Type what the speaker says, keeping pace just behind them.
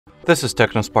This is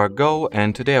Tecno Spark Go,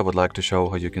 and today I would like to show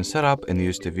how you can set up and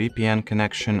use the VPN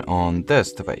connection on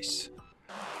this device.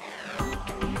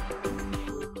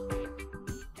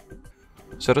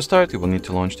 So to start, you will need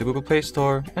to launch the Google Play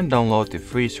Store and download the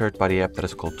free third-party app that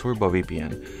is called Turbo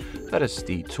VPN. That is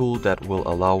the tool that will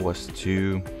allow us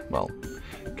to,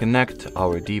 connect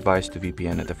our device to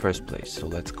VPN in the first place. So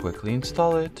let's quickly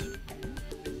install it.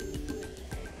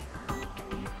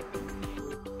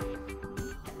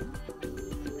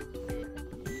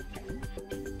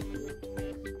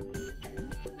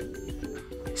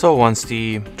 So once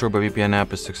the Turbo VPN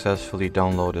app is successfully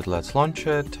downloaded, let's launch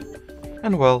it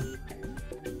and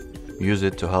use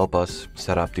it to help us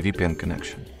set up the VPN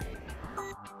connection.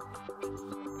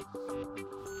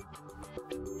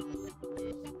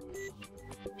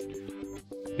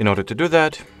 In order to do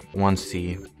that, once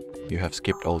you have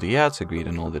skipped all the ads, agreed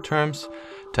on all the terms,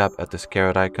 tap at this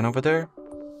caret icon over there,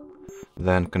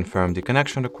 then confirm the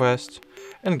connection request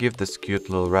and give this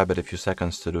cute little rabbit a few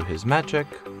seconds to do his magic.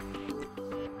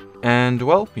 And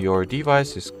your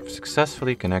device is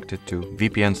successfully connected to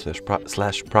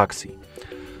VPN/proxy.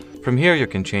 From here you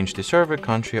can change the server,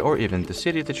 country, or even the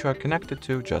city that you are connected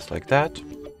to, just like that.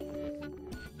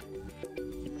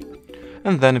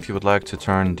 And then if you would like to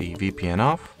turn the VPN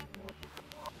off,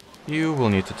 you will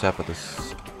need to tap at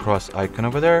this cross icon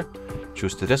over there,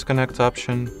 choose the disconnect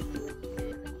option,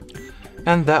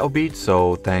 and that will be it.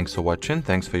 So thanks for watching,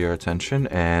 thanks for your attention,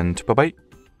 and bye-bye.